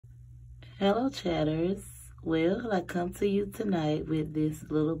Hello, chatters. Well, I come to you tonight with this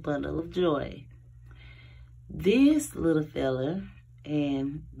little bundle of joy. This little fella,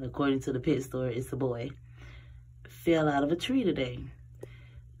 and according to the pet store, it's a boy, fell out of a tree today.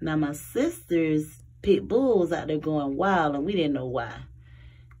 Now, my sister's pit bull was out there going wild, and we didn't know why.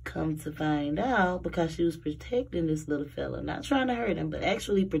 Come to find out, because she was protecting this little fella. Not trying to hurt him, but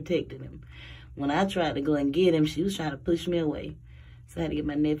actually protecting him. When I tried to go and get him, she was trying to push me away. So I had to get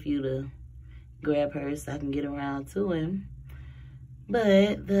my nephew to grab her so I can get around to him.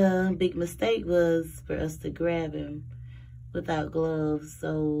 But the big mistake was for us to grab him without gloves.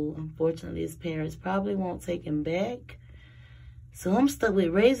 So unfortunately, his parents probably won't take him back. So I'm stuck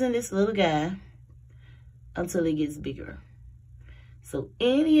with raising this little guy until he gets bigger. So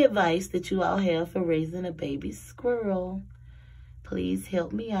any advice that you all have for raising a baby squirrel, please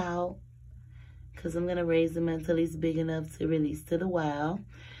help me out, because I'm going to raise him until he's big enough to release to the wild.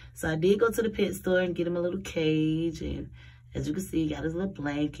 So I did go to the pet store and get him a little cage, and as you can see, he got his little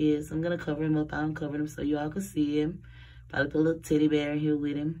blankets. I'm going to cover him up. I uncovered him so you all can see him. Probably put a little teddy bear in here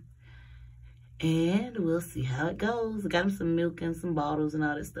with him. And we'll see how it goes. I got him some milk and some bottles and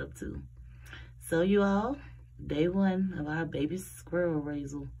all that stuff too. So you all, day one of our baby squirrel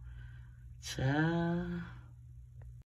raisal. Ciao.